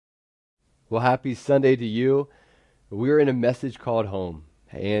Well, happy Sunday to you. We're in a message called Home,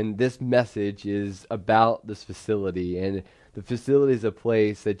 and this message is about this facility. And the facility is a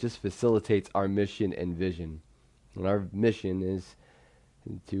place that just facilitates our mission and vision. And our mission is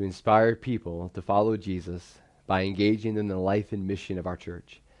to inspire people to follow Jesus by engaging in the life and mission of our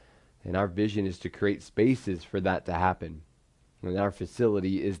church. And our vision is to create spaces for that to happen. And our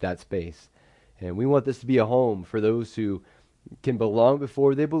facility is that space. And we want this to be a home for those who can belong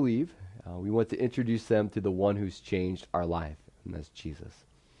before they believe. We want to introduce them to the one who's changed our life, and that's Jesus.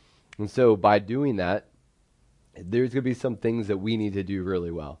 And so by doing that, there's going to be some things that we need to do really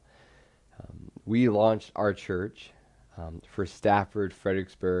well. We launched our church for Stafford,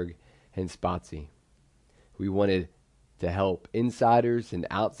 Fredericksburg, and Spotsy. We wanted to help insiders and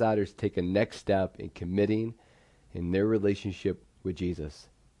outsiders take a next step in committing in their relationship with Jesus.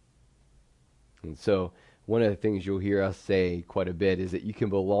 And so one of the things you'll hear us say quite a bit is that you can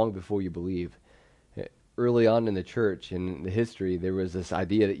belong before you believe. Early on in the church, in the history, there was this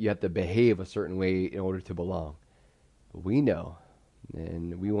idea that you have to behave a certain way in order to belong. But we know,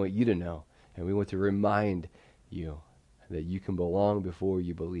 and we want you to know, and we want to remind you that you can belong before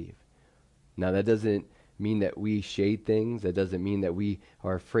you believe. Now, that doesn't mean that we shade things. That doesn't mean that we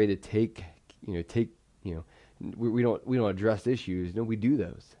are afraid to we don't address issues. No, we do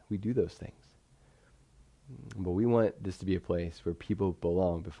those. We do those things. But we want this to be a place where people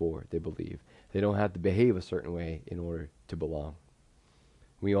belong before they believe. They don't have to behave a certain way in order to belong.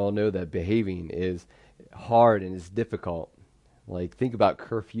 We all know that behaving is hard and it's difficult. Like, think about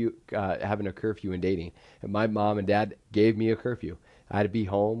curfew, having a curfew and dating. And my mom and dad gave me a curfew. I had to be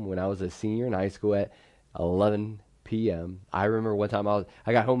home when I was a senior in high school at 11 p.m. I remember one time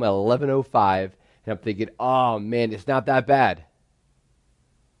I got home at 11:05, and I'm thinking, oh man, it's not that bad.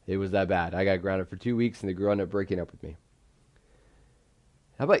 It was that bad. I got grounded for 2 weeks, and the girl ended up breaking up with me.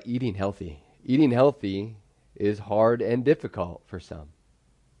 How about eating healthy? Eating healthy is hard and difficult for some.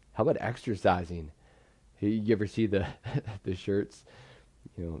 How about exercising? You ever see the the shirts?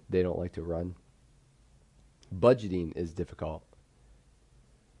 They don't like to run. Budgeting is difficult.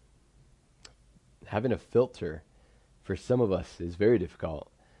 Having a filter for some of us is very difficult.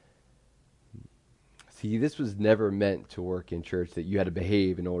 See, this was never meant to work in church, that you had to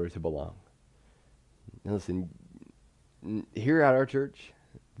behave in order to belong. Now listen, here at our church,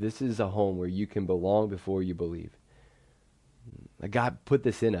 this is a home where you can belong before you believe. God put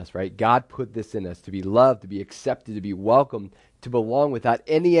this in us, right? God put this in us to be loved, to be accepted, to be welcomed, to belong without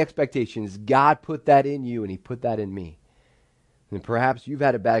any expectations. God put that in you, and he put that in me. And perhaps you've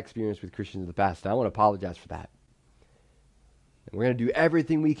had a bad experience with Christians in the past, and I want to apologize for that. And we're going to do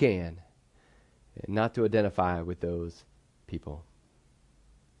everything we can not to identify with those people.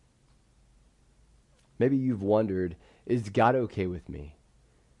 Maybe you've wondered, is God okay with me?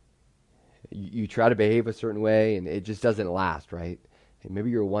 You try to behave a certain way and it just doesn't last, right? And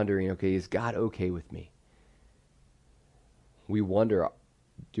maybe you're wondering, okay, is God okay with me? We wonder,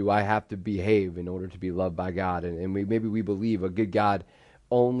 do I have to behave in order to be loved by God? And maybe we believe a good God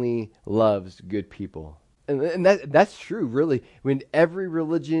only loves good people. And that's true, really. When every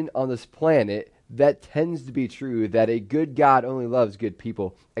religion on this planet, that tends to be true, that a good God only loves good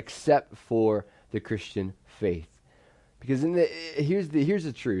people, except for the Christian faith. Because here's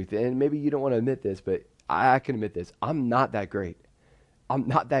the truth, and maybe you don't want to admit this, but I can admit this. I'm not that great. I'm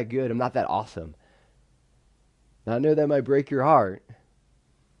not that good. I'm not that awesome. Now, I know that might break your heart,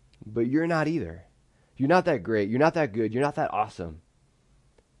 but you're not either. You're not that great. You're not that good. You're not that awesome.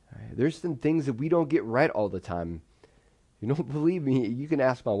 Right? There's some things that we don't get right all the time. You don't believe me, you can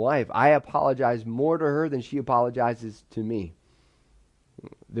ask my wife. I apologize more to her than she apologizes to me.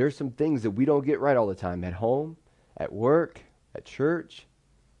 There's some things that we don't get right all the time, at home, at work, at church,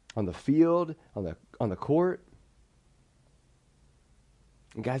 on the field, on the court.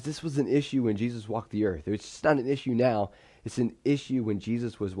 And guys, this was an issue when Jesus walked the earth. It's just not an issue now. It's an issue when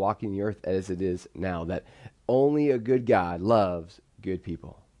Jesus was walking the earth as it is now, that only a good God loves good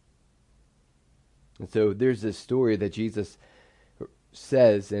people. And so there's this story that Jesus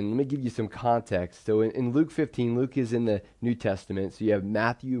says, and let me give you some context. So in Luke 15, Luke is in the New Testament. So you have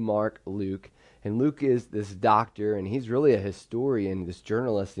Matthew, Mark, Luke. And Luke is this doctor, and he's really a historian, this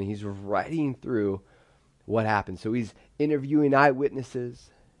journalist, and he's writing through what happened. So he's interviewing eyewitnesses,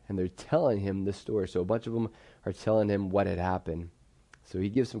 and they're telling him this story. So a bunch of them are telling him what had happened. So he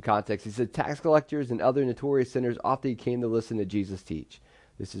gives some context. He said, tax collectors and other notorious sinners often came to listen to Jesus teach.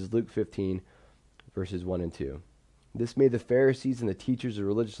 This is Luke 15, verses 1 and 2. This made the Pharisees and the teachers of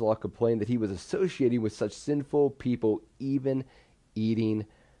religious law complain that he was associating with such sinful people, even eating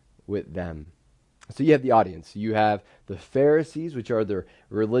with them. So you have the audience. You have the Pharisees, which are the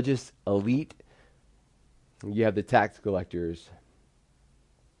religious elite. You have the tax collectors.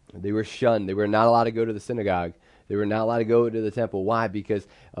 They were shunned. They were not allowed to go to the synagogue. They were not allowed to go to the temple. Why? Because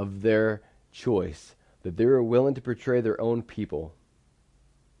of their choice, that they were willing to portray their own people.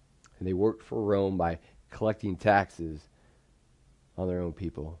 And they worked for Rome by collecting taxes on their own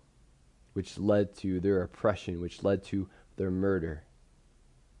people, which led to their oppression, which led to their murder.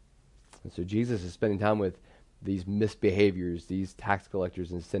 And so Jesus is spending time with these misbehaviors, these tax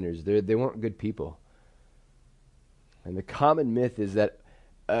collectors and sinners. They weren't good people. And the common myth is that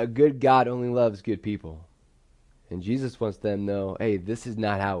a good God only loves good people. And Jesus wants them to know, hey, this is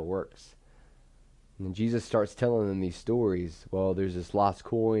not how it works. And then Jesus starts telling them these stories. Well, there's this lost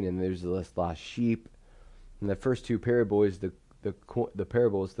coin and there's this lost sheep. And the first two parables, the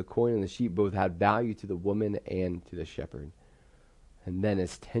coin and the sheep both had value to the woman and to the shepherd. And then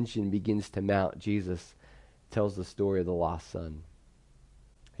as tension begins to mount, Jesus tells the story of the lost son.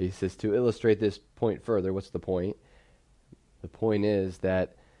 He says, to illustrate this point further, what's the point? The point is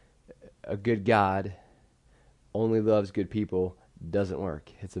that a good God only loves good people doesn't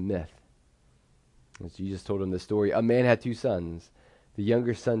work. It's a myth. As Jesus told him the story, a man had two sons. The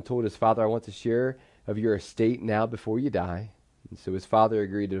younger son told his father, I want to share of your estate now before you die. And so his father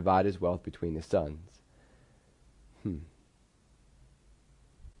agreed to divide his wealth between his sons.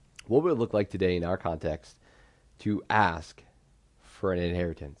 What would it look like today in our context to ask for an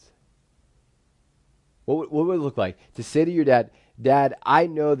inheritance? What would it look like to say to your dad, Dad, I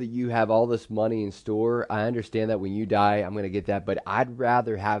know that you have all this money in store. I understand that when you die, I'm going to get that, but I'd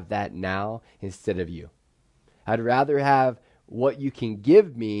rather have that now instead of you. I'd rather have what you can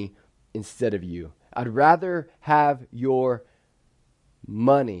give me instead of you. I'd rather have your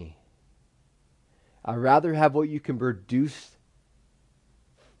money. I'd rather have what you can produce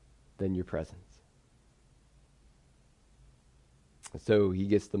than your presence. So he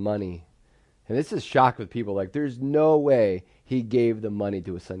gets the money. And this is shock with people. Like, there's no way he gave the money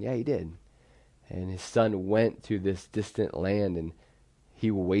to his son. Yeah, he did. And his son went to this distant land and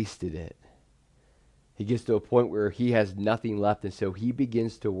he wasted it. He gets to a point where he has nothing left, and so he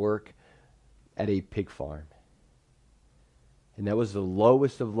begins to work at a pig farm. And that was the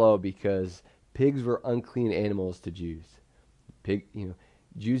lowest of low because pigs were unclean animals to Jews.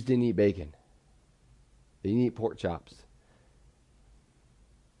 Jews didn't eat bacon. They didn't eat pork chops.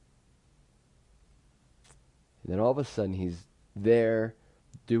 And then all of a sudden he's there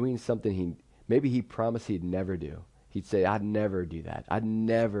doing something maybe he promised he'd never do. He'd say, I'd never do that. I'd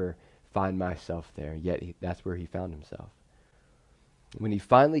never find myself there. Yet that's where he found himself. When he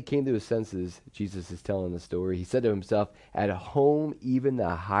finally came to his senses, Jesus is telling the story, he said to himself, at home even the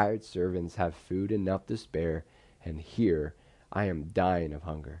hired servants have food enough to spare, and here I am dying of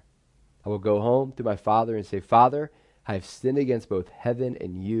hunger. I will go home to my father and say, Father, I have sinned against both heaven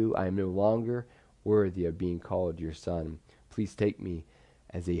and you. I am no longer worthy of being called your son. Please take me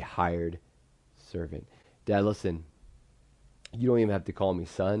as a hired servant. Dad, listen, you don't even have to call me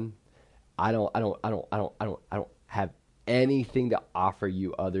son. I don't have anything to offer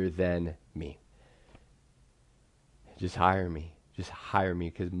you other than me. Just hire me. Just hire me,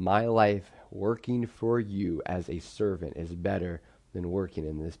 because my life working for you as a servant is better than working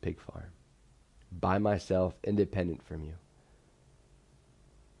in this pig farm by myself, independent from you.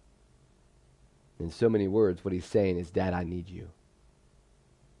 In so many words, what he's saying is, Dad, I need you.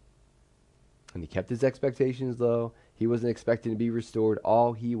 And he kept his expectations low. He wasn't expecting to be restored.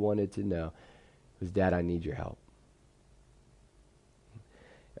 All he wanted to know was, Dad, I need your help.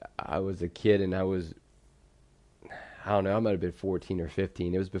 I was a kid and I might have been 14 or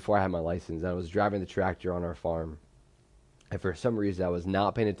 15. It was before I had my license. I was driving the tractor on our farm. And for some reason, I was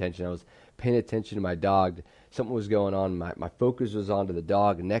not paying attention. I was paying attention to my dog. Something was going on. My focus was onto the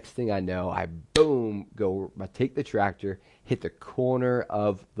dog. And next thing I know, I take the tractor, hit the corner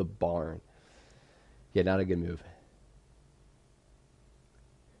of the barn. Yeah, not a good move.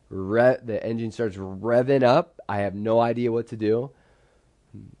 The engine starts revving up. I have no idea what to do.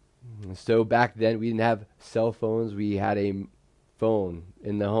 So back then, we didn't have cell phones. We had a phone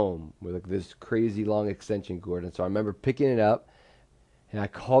in the home with like this crazy long extension cord. And so I remember picking it up, and I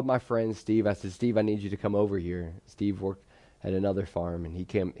called my friend Steve. I said, Steve, I need you to come over here. Steve worked at another farm, and he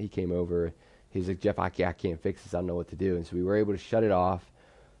came over. He's like, Jeff, I can't fix this. I don't know what to do. And so we were able to shut it off.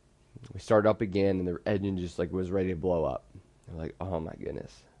 We started up again, and the engine just like was ready to blow up. I'm like, oh my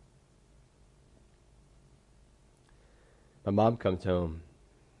goodness. My mom comes home.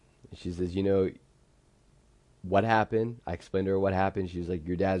 She says, you know, what happened? I explained to her what happened. She was like,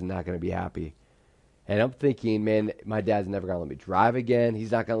 your dad's not going to be happy. And I'm thinking, man, my dad's never going to let me drive again.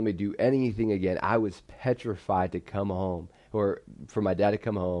 He's not going to let me do anything again. I was petrified to come home, or for my dad to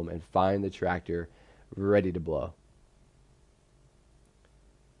come home and find the tractor ready to blow.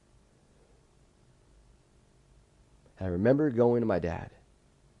 And I remember going to my dad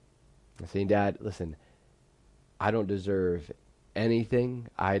and saying, Dad, listen, I don't deserve anything.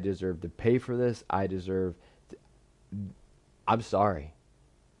 I deserve to pay for this. I'm sorry.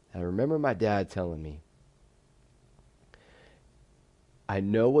 And I remember my dad telling me, I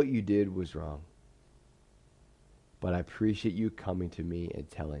know what you did was wrong, but I appreciate you coming to me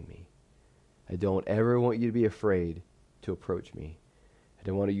and telling me. I don't ever want you to be afraid to approach me. I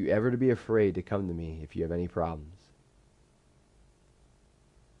don't want you ever to be afraid to come to me if you have any problems.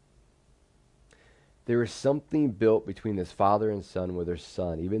 There was something built between this father and son where their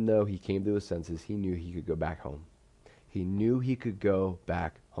son, even though he came to his senses, he knew he could go back home. He knew he could go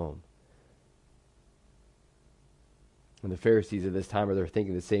back home. And the Pharisees at this time are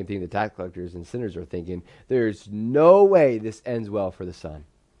thinking the same thing the tax collectors and sinners are thinking. There's no way this ends well for the son.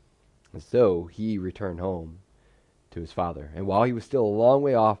 And so he returned home to his father. And while he was still a long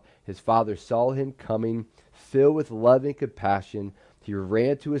way off, his father saw him coming, filled with love and compassion. He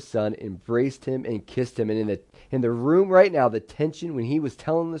ran to his son, embraced him, and kissed him. And in the room right now, the tension when he was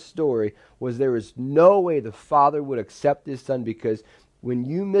telling the story was there was no way the father would accept his son, because when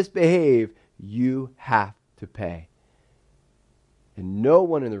you misbehave, you have to pay. And no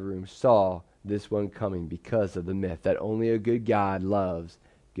one in the room saw this one coming because of the myth that only a good God loves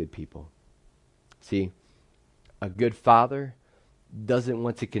good people. See, a good father doesn't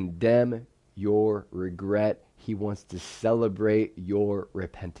want to condemn your regret. He wants to celebrate your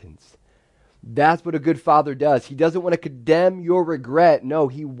repentance. That's what a good father does. He doesn't want to condemn your regret. No,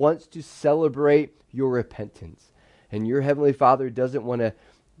 he wants to celebrate your repentance. And your heavenly Father doesn't want to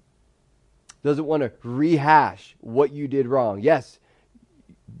rehash what you did wrong. Yes,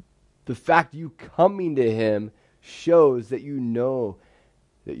 the fact you coming to him shows that you know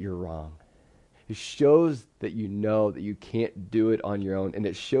that you're wrong. It shows that you know that you can't do it on your own, and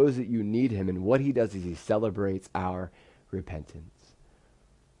it shows that you need him. And what he does is he celebrates our repentance.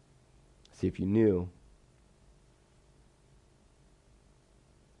 See, if you knew,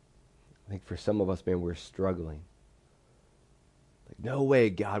 I think for some of us, man, we're struggling. Like, no way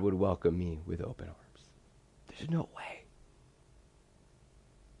God would welcome me with open arms. There's no way.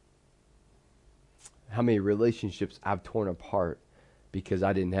 How many relationships I've torn apart because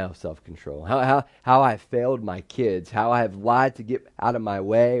I didn't have self-control. How I failed my kids. How I have lied to get out of my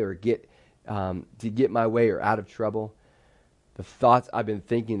way, or get my way, or out of trouble. The thoughts I've been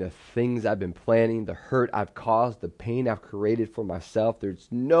thinking, the things I've been planning, the hurt I've caused, the pain I've created for myself. There's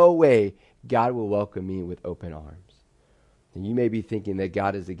no way God will welcome me with open arms. And you may be thinking that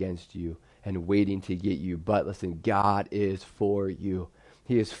God is against you and waiting to get you. But listen, God is for you.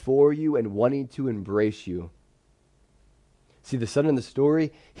 He is for you and wanting to embrace you. See, the son in the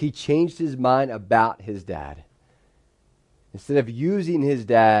story, he changed his mind about his dad. Instead of using his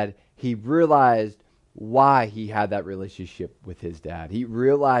dad, he realized why he had that relationship with his dad. He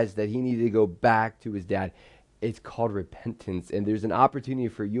realized that he needed to go back to his dad. It's called repentance. And there's an opportunity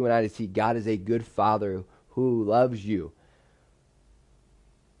for you and I to see God as a good father who loves you.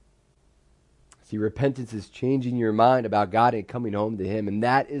 See, repentance is changing your mind about God and coming home to him. And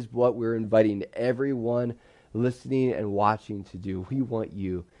that is what we're inviting everyone listening and watching to do. We want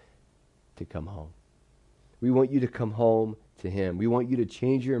you to come home. We want you to come home to him. We want you to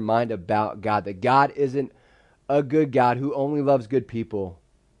change your mind about God, that God isn't a good God who only loves good people.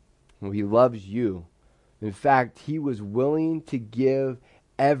 He loves you. In fact, he was willing to give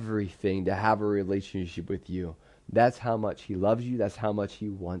everything to have a relationship with you. That's how much he loves you. That's how much he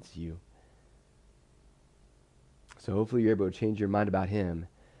wants you. So hopefully you're able to change your mind about him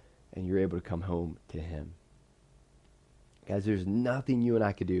and you're able to come home to him. Guys, there's nothing you and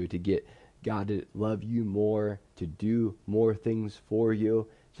I could do to get God to love you more, to do more things for you.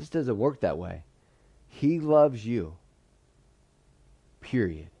 It just doesn't work that way. He loves you,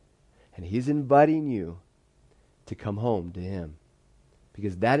 period. And he's inviting you to come home to him,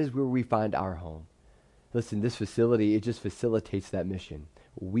 because that is where we find our home. Listen, this facility, it just facilitates that mission.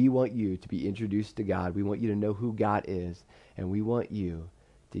 We want you to be introduced to God. We want you to know who God is. And we want you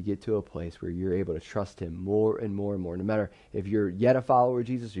to get to a place where you're able to trust him more and more and more. No matter if you're yet a follower of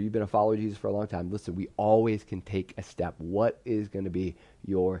Jesus or you've been a follower of Jesus for a long time, listen, we always can take a step. What is going to be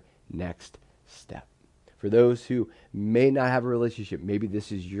your next step? For those who may not have a relationship, maybe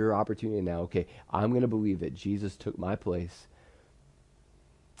this is your opportunity now. Okay, I'm going to believe that Jesus took my place.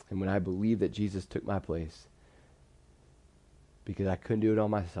 And when I believe that Jesus took my place, because I couldn't do it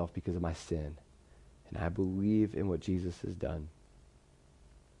on myself because of my sin, and I believe in what Jesus has done,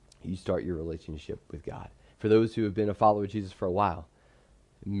 you start your relationship with God. For those who have been a follower of Jesus for a while,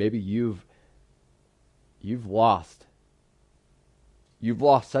 maybe you've lost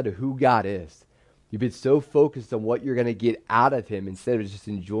sight of who God is. You've been so focused on what you're going to get out of him instead of just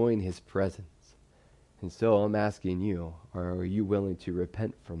enjoying his presence. And so I'm asking you, are you willing to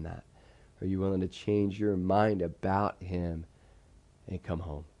repent from that? Are you willing to change your mind about him and come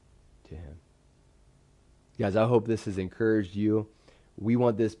home to him? Guys, I hope this has encouraged you. We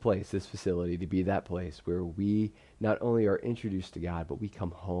want this place, this facility, to be that place where we not only are introduced to God, but we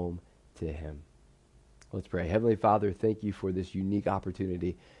come home to him. Let's pray. Heavenly Father, thank you for this unique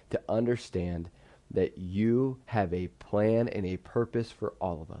opportunity to understand that you have a plan and a purpose for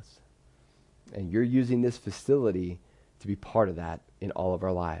all of us. And you're using this facility to be part of that in all of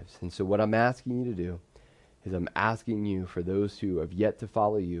our lives. And so what I'm asking you to do is I'm asking you, for those who have yet to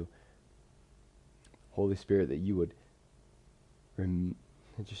follow you, Holy Spirit, that you would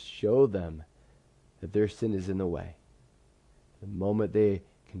just show them that their sin is in the way. The moment they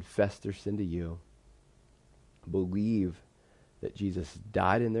confess their sin to you, believe that Jesus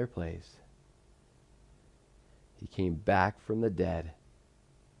died in their place, he came back from the dead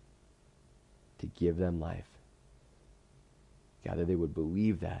to give them life. God, that they would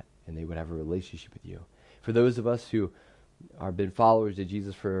believe that and they would have a relationship with you. For those of us who have been followers of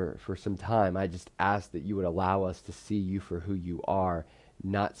Jesus for some time, I just ask that you would allow us to see you for who you are,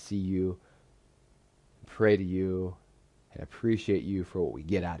 not see you, pray to you, and appreciate you for what we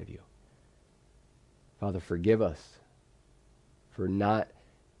get out of you. Father, forgive us for not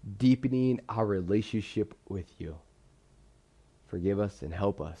deepening our relationship with you. Forgive us and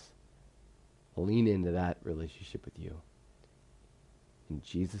help us lean into that relationship with you. In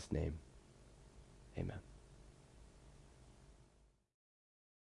Jesus' name, amen.